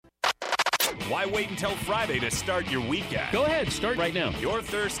Why wait until Friday to start your weekend? Go ahead, start right now. You're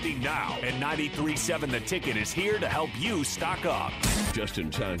thirsty now, and 93.7 The Ticket is here to help you stock up. Just in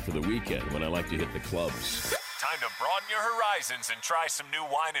time for the weekend when I like to hit the clubs. Time to broaden your horizons and try some new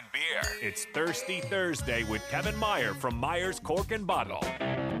wine and beer. It's Thirsty Thursday with Kevin Meier from Meier's Cork and Bottle.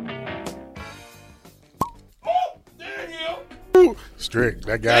 Oh, there he is. Ooh, strict.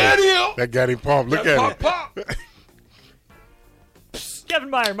 That got him pumped. Look at it. Pop. Kevin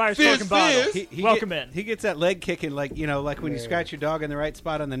Meier, Meyer's Fizz, Cork and Bottle. fizz. Welcome in. He gets that leg kicking, like when you scratch your dog in the right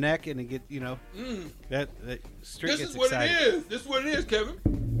spot on the neck, and it get that strict This gets is what excited. it is. This is what it is,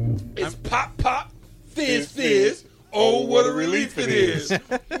 Kevin. It's pop, fizz. Oh, what a relief it is.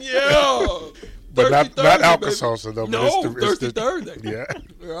 Yeah. But not Thursday, Alka-Seltzer, baby. though. No, but Thirsty Thursday.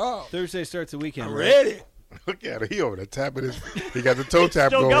 Yeah. Thursday starts the weekend. I'm right? ready. Look at it. He over there tapping his. He got the toe tap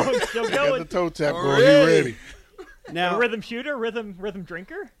Still going. going, still He got going. the toe tap I'm going. He ready. ready. Now Rhythm shooter, rhythm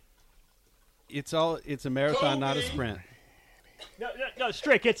drinker. it's a marathon, not a Kobe. sprint. No,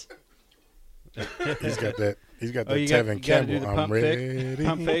 Strick. It's He's got that. He's got that you Tevin gotta do Campbell. the I'm pump ready. fake.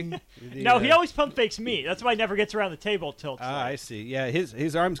 Pump fake. no. He always pump fakes me. That's why he never gets around the table till. I see. Yeah,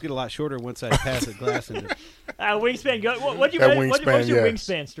 his arms get a lot shorter once I pass the glass into. Wingspan. What what's your That wingspan, yes.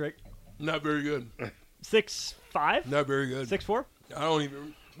 wingspan, Strick? Not very good. 6'5"? Not very good. 6'4"? I don't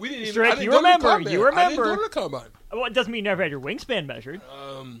even. We didn't even. Strick, I didn't you go to the remember, combine. you I didn't remember. go to the combine. Well, it doesn't mean you never had your wingspan measured.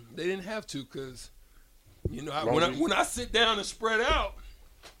 They didn't have to because, when I sit down and spread out,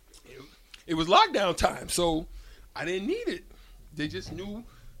 it was lockdown time, so I didn't need it. They just knew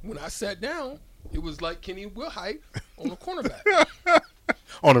when I sat down, it was like Kenny Wilhite on a cornerback,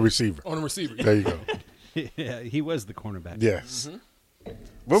 On the receiver. on a receiver. There you go. Yeah, he was the cornerback. Yes. Mm-hmm.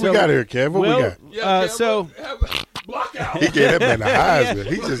 What So- we got here, Kev? What we got? Yeah, so- block out. He gave that man the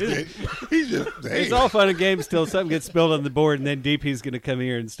Heisman. He just. It's Damn. all fun and games till something gets spilled on the board, and then DP's going to come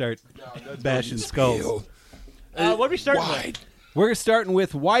here and start bashing skulls. What are we starting with? Wide. We're starting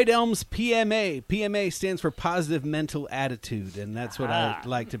with White Elm's PMA. PMA stands for Positive Mental Attitude, and that's what I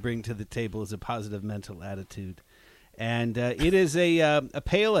like to bring to the table is a positive mental attitude. And it is a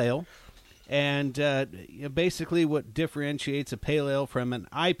pale ale, and basically what differentiates a pale ale from an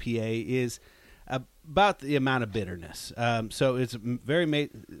IPA is about the amount of bitterness. So it's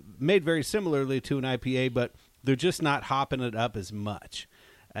made very similarly to an IPA, but they're just not hopping it up as much.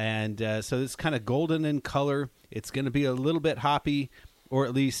 And so it's kind of golden in color. It's going to be a little bit hoppy, or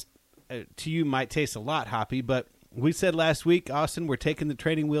at least to you might taste a lot hoppy. But we said last week, Austin, we're taking the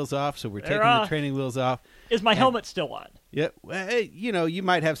training wheels off, so we're taking the training wheels off. Is my helmet still on? Yeah, well, hey, you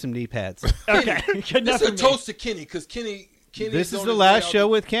might have some knee pads. Okay. Good enough This is for a me. toast to Kenny because Kenny. This is on the his last way out. show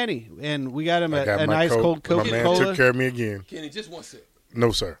with Kenny, and we got him I got a my nice cold My man Coca-Cola. took care of me again. Kenny, just one sip.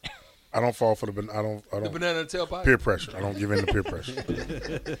 No, sir. I don't fall for the. I don't. The banana in the tailpipe. Peer pressure. I don't give in to peer pressure.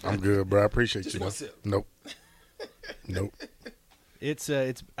 I'm good, bro. I appreciate Just you. one though. sip. Nope.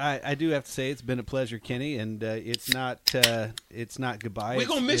 I do have to say it's been a pleasure, Kenny, and it's not goodbye. We're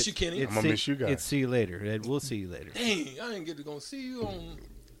gonna miss you, Kenny. I'm gonna miss you guys. It's see you later. And we'll see you later. Dang, I ain't get to go see you on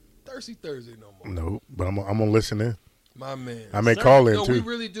Thirsty Thursday no more. No, but I'm gonna listen in. My man. I may call in No, too. we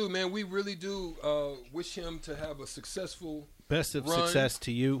really do, man. We really do wish him to have a successful Best of run. success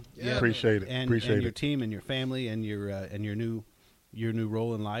to you. Yeah. Appreciate it. And Appreciate your it. team and your family and your new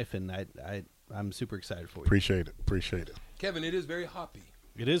role in life. And I'm super excited for you. Appreciate it. Appreciate it. Kevin, it is very hoppy.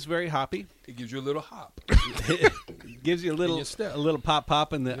 It is very hoppy. It gives you a little hop. It gives you a your step. little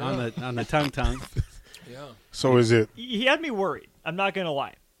pop in the on the tongue. Yeah. So is it? He had me worried. I'm not going to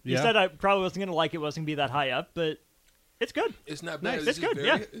lie. He Yeah. said I probably wasn't going to like it. Wasn't going to be that high up, but it's good. It's not bad. Nice. It's It's good, very,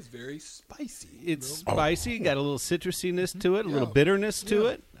 yeah. It's very spicy. It's you know? spicy, got a little citrusiness to it, a little Yeah. bitterness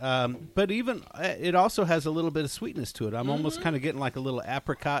to Yeah. it. But even it also has a little bit of sweetness to it. I'm almost kind of getting like a little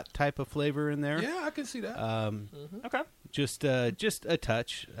apricot type of flavor in there. Yeah, I can see that. Okay. Just a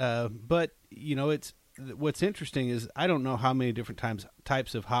touch. But it's what's interesting is I don't know how many different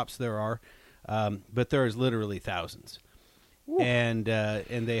types of hops there are, but there is literally thousands. And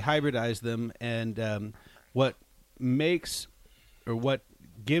they hybridize them, and what makes or what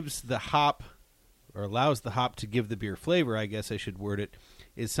gives the hop or allows the hop to give the beer flavor, I guess I should word it,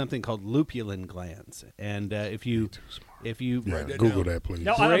 is something called lupulin glands. And if you Yeah, that Google down. that, please.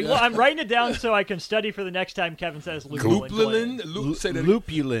 No, I'm writing it down so I can study for the next time Kevin says lupulin. Say that.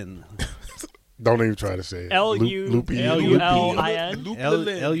 lupulin, Don't even try to say it. Lupulin. Lupulin.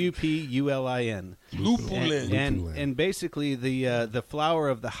 Lupulin. And basically the flower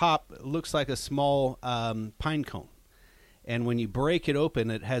of the hop looks like a small pine cone. And when you break it open,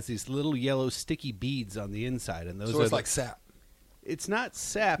 it has these little yellow sticky beads on the inside, and those So are it's like sap. it's not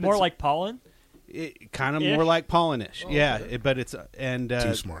sap. More it's, like pollen. Kind of more like pollenish, but it's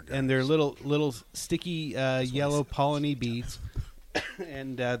Too smart, guys. and they're little sticky yellow polleny beads,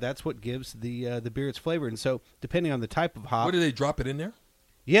 and that's what gives the beer its flavor. And so, depending on the type of hop, What do they drop it in there?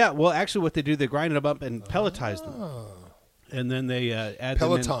 yeah, well, actually, what they do, they grind them up and pelletize them, and then they add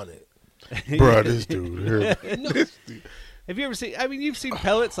Peloton it. Bruh, this dude here. Have you ever seen? I mean, you've seen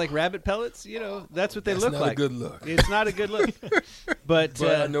pellets like rabbit pellets. You know, that's what they look Not like. a good look. It's not a good look, but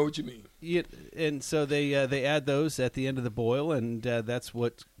I know what you mean. and so they add those at the end of the boil, and that's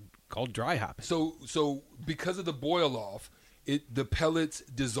what's called dry hopping. So because of the boil off, the pellets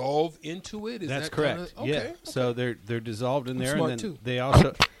dissolve into it. Is That's that correct. Kinda, okay. Yeah. So they're dissolved in there, smart and then too. they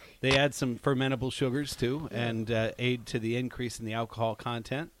also they add some fermentable sugars too, and aid to the increase in the alcohol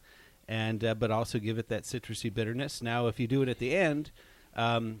content, and but also give it that citrusy bitterness. Now, if you do it at the end,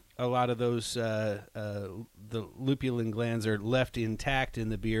 a lot of those the lupulin glands are left intact in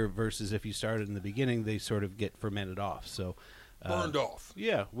the beer, versus if you started in the beginning, they sort of get fermented off. So Burned off.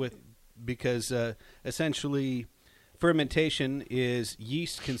 yeah, because essentially. Fermentation is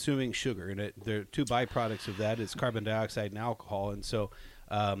yeast consuming sugar, and there are two byproducts of that. It's carbon dioxide and alcohol. And so,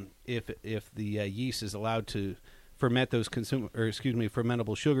 if the yeast is allowed to ferment those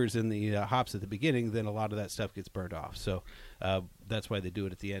fermentable sugars in the hops at the beginning, then a lot of that stuff gets burned off. So that's why they do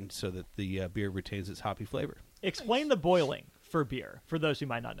it at the end, so that the beer retains its hoppy flavor. Explain the boiling for beer for those who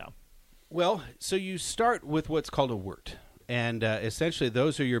might not know. Well, so you start with what's called a wort, and essentially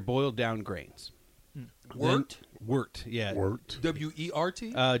those are your boiled down grains. Wort? Wort, yeah. Wort.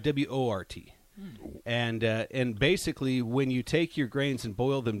 W-E-R-T? W-O-R-T. And basically, when you take your grains and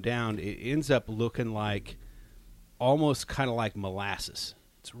boil them down, it ends up looking like almost kind of like molasses.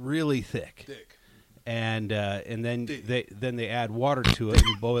 It's really thick. And then they add water to it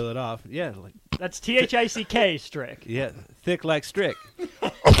and boil it off. Yeah, like That's Thick, Strick. yeah, thick like strick.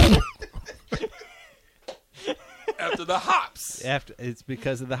 After the hops. It's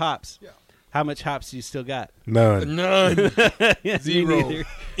because of the hops. Yeah. How much hops do you still got? None. None. Yes, Zero. Me neither.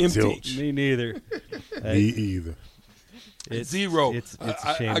 Empty. Zilch. Me neither. Me either. It's Zero. It's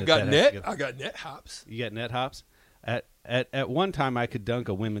a shame I that got that has net. to go. I got net hops. You got net hops? At one time, I could dunk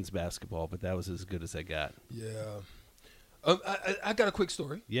a women's basketball, but that was as good as I got. Yeah. I got a quick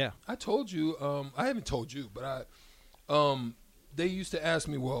story. Yeah. I told you. I haven't told you, but they used to ask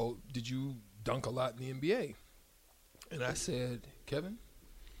me, well, did you dunk a lot in the NBA? And I said, Kevin,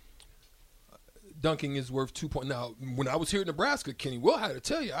 dunking is worth 2 points. Now, when I was here in Nebraska, Kenny Will had to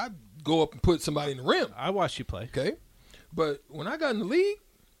tell you, I'd go up and put somebody in the rim. I watched you play. Okay. But when I got in the league,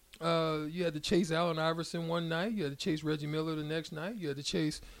 you had to chase Allen Iverson one night. You had to chase Reggie Miller the next night. You had to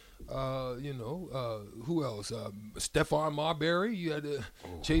chase, who else? Stephon Marbury. You had to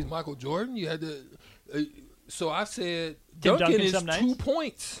chase Michael Jordan. You had to. So I said, Tim dunking Duncan is some nights? 2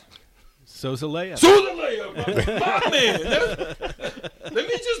 points. So's a layup. So the layup, my man. Let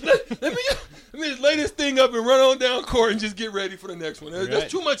me just lay this thing up and run on down court and just get ready for the next one. Right.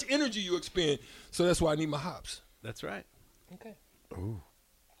 That's too much energy you expend. So that's why I need my hops. That's right. Okay. Ooh.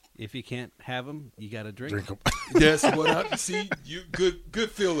 If you can't have them, you got to drink Drink them. 'em. That's what I see. You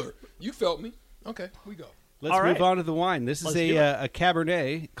good filler. You felt me. Okay, we go. Let's All move right. on to the wine. This Let's is do a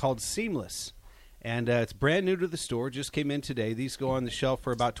Cabernet called Seamless, and it's brand new to the store. Just came in today. These go on the shelf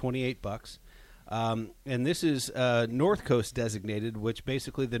for about $28. And this is North Coast designated, which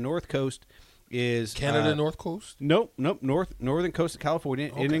basically the North Coast is Canada North Coast. Nope. Northern coast of California.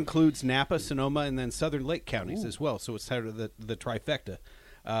 It Okay. includes Napa, Sonoma, and then Southern Lake counties as well. So it's kind of the trifecta.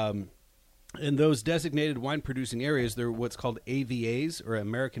 And those designated wine producing areas, they're what's called AVAs, or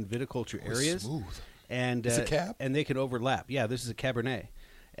American Viticulture Areas. Smooth. And It's a cab? and they can overlap. Yeah, this is a Cabernet,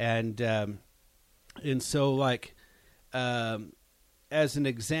 and so like as an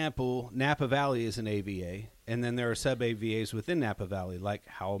example, Napa Valley is an AVA, and then there are sub AVAs within Napa Valley, like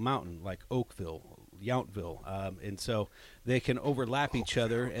Howell Mountain, like Oakville, Yountville, and so they can overlap each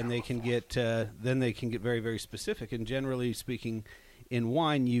other, and they can get then they can get very, very specific. And generally speaking, in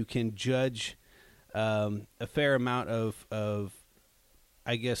wine, you can judge a fair amount of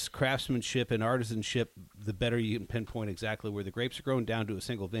I guess craftsmanship and artisanship, the better you can pinpoint exactly where the grapes are grown down to a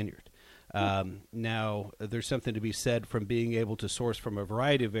single vineyard. Now, there's something to be said from being able to source from a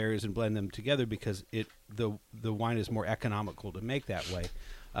variety of areas and blend them together, because the wine is more economical to make that way.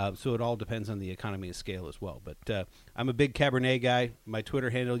 So it all depends on the economy of scale as well. But I'm a big Cabernet guy. My Twitter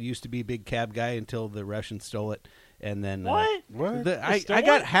handle used to be Big Cab Guy until the Russians stole it. And then What? I Stole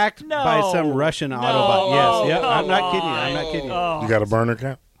got it? hacked No. by some Russian Autobot. Yes, yep. I'm not come kidding you. I'm not kidding you. Oh. You got a burner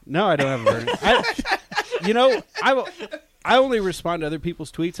account? No, I don't have a burner. I only respond to other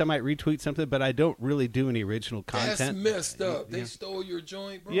people's tweets. I might retweet something, but I don't really do any original content. That's messed up. They stole your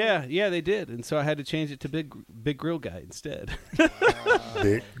joint, bro. Yeah, they did, and so I had to change it to Big Grill Guy instead.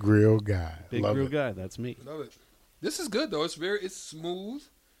 Big Grill Guy. Big Love Grill it. Guy. That's me. Love it. This is good though. It's smooth,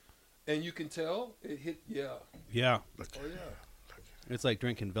 and you can tell it hit. Yeah. Yeah, Oh yeah. it's like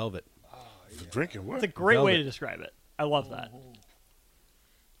drinking Velvet. Drinking what? It's a great way Velvet. to describe it. I love that.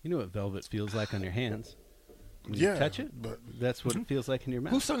 You know what Velvet feels like on your hands? When Yeah, you touch it, but that's what it feels like in your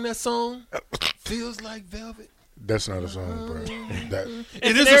mouth. Who sung that song? Feels like velvet. that's not a song, bro. That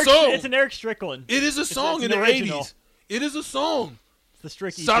It is a song. It's an Eric Strickland. It is a song it's in an the original. 80s. It is a song. It's the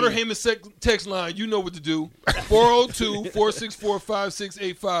Stricky. Solder Heyman text line. You know what to do.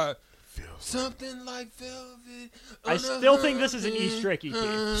 402-464-5685. Something like velvet. I still think this is an E Stricky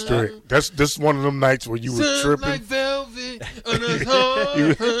key. strict. This one of them nights where you were Something tripping. like velvet. On a heart.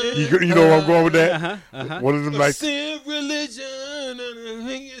 You know where I'm going with that? One of them nights. Sin religion and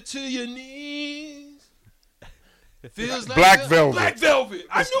hang you to your knees. Feels like Black Velvet. Black Velvet.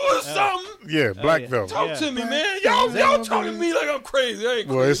 I knew it was something. Yeah, Black yeah. Velvet. Talk to me, man. Y'all talking to me like I'm crazy. I ain't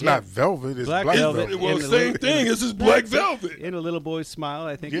Well, crazy. it's not velvet. It's Black Black Velvet. Velvet. Well, In the same little- thing. This is Black Velvet. In a little boy's smile,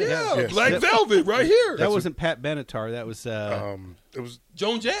 I think. Yeah, Yes. Black That- Velvet right here. That wasn't Pat Benatar. That was It was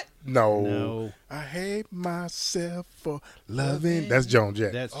Joan Jett. no. No. I hate myself for loving. That's Joan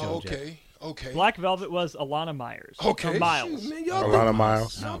Jett. that's Joan Oh, Jett. okay. Black Velvet was Alana Myers. Okay. From Miles. Shoot, man, y'all Alana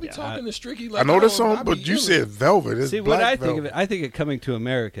Miles. Y'all be Yeah, talking to Stricky like I know the I song, be but you yelling. said velvet. It's See, Black what I velvet. think of it, I think of Coming to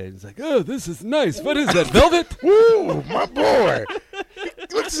America. It's like, oh, this is nice. What is that, Velvet? Woo, my boy.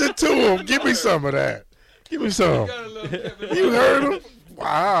 Listen to him. Give me some of that. Give me some. Gotta love Kevin. You heard him?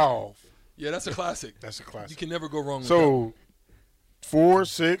 Wow. Yeah, that's a classic. That's a You classic. can never go wrong with So, 4,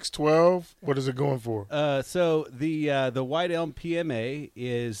 6, 12. What is it going for? So the White Elm PMA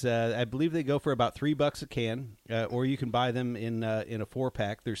is, I believe they go for about $3 a can, or you can buy them in a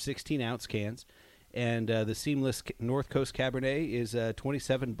 4-pack. They're 16-ounce cans, and the Seamless North Coast Cabernet is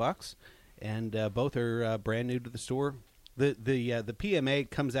 $27, and both are brand new to the store. The PMA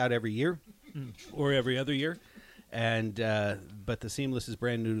comes out every year, or every other year, and but the Seamless is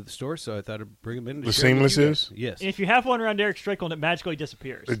brand new to the store, so I thought I'd bring them in. To The share with Seamless you guys. is? Yes. And if you have one around Eric Strickland, it magically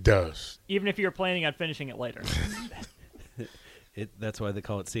disappears. It does. Even if you're planning on finishing it later. That's why they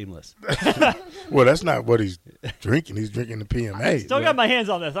call it Seamless. Well, that's not what he's drinking. He's drinking the PMA. Still got my hands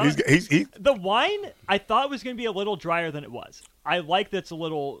on this. He's The wine, I thought was going to be a little drier than it was. I like that it's a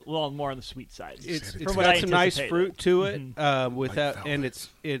little more on the sweet side. It's from what I got some nice anticipated. fruit to it, without, velvet.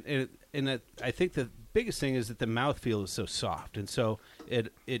 and I think the biggest thing is that the mouthfeel is so soft, and so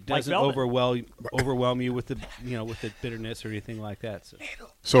it doesn't velvet. overwhelm you with the with the bitterness or anything like that. So.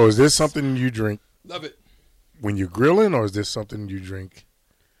 So is this something you drink Love it. when you're grilling, or is this something you drink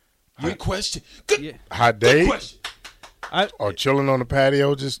Good question. Good, Yeah, hot good day question. or chilling on the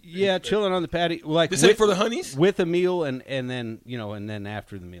patio? Just chilling on the patio, like This ain't for the honeys? with a meal, and then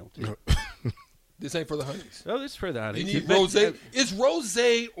after the meal. Too. This ain't for the honeys. Oh, this is for the You honey. need rosé. It's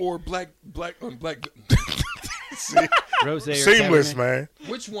rosé or black. Rosé or seamless, Cabernet? man.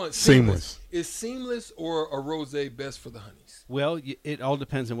 Which one? Seamless. Is seamless or a rosé best for the honeys? Well, it all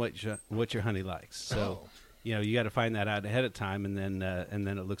depends on what your honey likes. So, Oh. you got to find that out ahead of time, and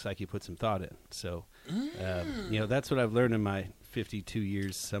then it looks like you put some thought in. So, that's what I've learned in my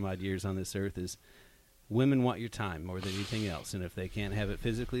 52 some odd years on this earth is women want your time more than anything else, and if they can't have it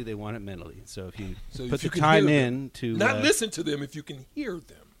physically, they want it mentally. So if you put if you the can time hear in them. to Not listen to them if you can hear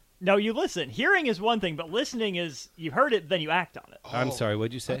them. No, you listen. Hearing is one thing, but listening is you heard it, then you act on it. I'm sorry,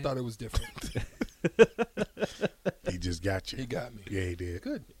 what'd you say? I thought it was different. He just got you. He got me. Yeah, he did.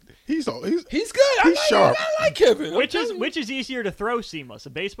 Good. He's good. He's sharp. I like Kevin. Which is easier to throw seamless, a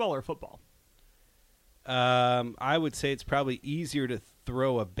baseball or a football? I would say it's probably easier to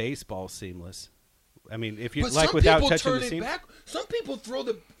throw a baseball seamless. I mean, if you But like some without people touching turn the it seam. back. Some people throw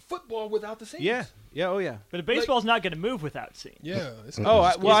the football without the seams. Yeah, oh yeah. But a baseball's not going to move without seam. Yeah. It's Oh,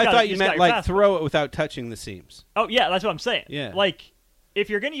 I just thought got you your meant like fastball. throw it without touching the seams. Oh, yeah, that's what I'm saying. Yeah. Like, if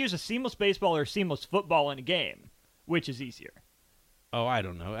you're going to use a seamless baseball or a seamless football in a game, which is easier? Oh, I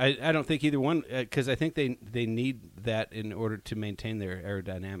don't know. I don't think either one, because I think they need that in order to maintain their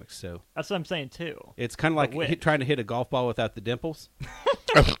aerodynamics. So That's what I'm saying, too. it's kind of like which? trying to hit a golf ball without the dimples.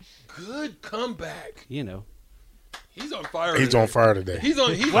 good comeback. He's on fire. He's today. on fire today. He's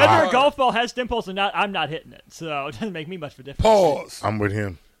Whether fire. a golf ball has dimples or not, I'm not hitting it. So it doesn't make me much of a difference. Pause. I'm with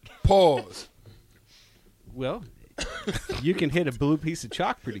him. Pause. Well, you can hit a blue piece of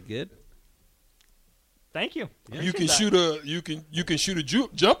chalk pretty good. Thank you. You can shoot a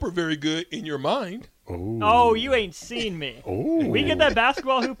jumper very good in your mind. Oh, you ain't seen me. Ooh. We get that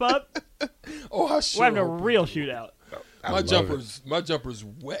basketball hoop up, Oh, I we're sure. having a hope real you do. shootout. My jumper's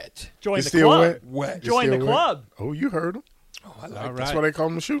wet. Join It's the still club. wet? Wet. It's Join still the wet? club. Oh, you heard him. Oh, I like All that. right. That's why they call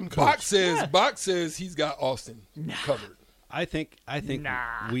him the shooting coach. Bach says he's got Austin covered. I think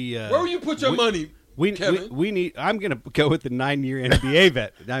Nah. we. Where will you put your money, Kevin? We need. I'm going to go with the 9-year NBA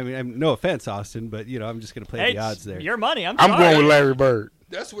vet. I mean, no offense, Austin, but I'm just going to play Hey, the odds there. your money. I'm I'm sorry. going with Larry Bird.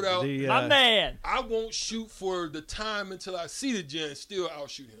 That's what I. The, My man. I won't shoot for the time until I see the gen. Still, I'll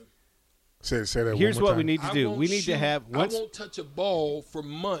shoot him. Say that Here's one more what we time. need to I do. won't We need shoot- to have once. I won't touch a ball for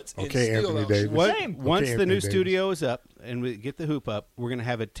months. And Okay, still Anthony I'll Davis. shoot. What- Same. once Okay, the new Anthony Davis. studio is up and we get the hoop up, we're going to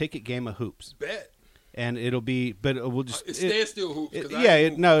have a ticket game of hoops, Bet. and it'll be. But we'll just. It's standstill hoops. 'cause I yeah,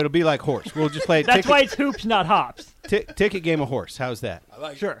 ain't no, it'll be like horse. We'll just play. That's why it's hoops, not hops. ticket game of horse. How's that? I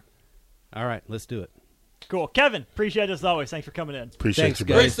like it. Sure. All right, let's do it. Cool. Kevin, appreciate it as always. Thanks for coming in. Appreciate Thanks, you,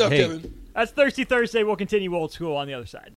 guys. buddy. Great stuff, Hey. Kevin. That's Thirsty Thursday. We'll continue old school on the other side.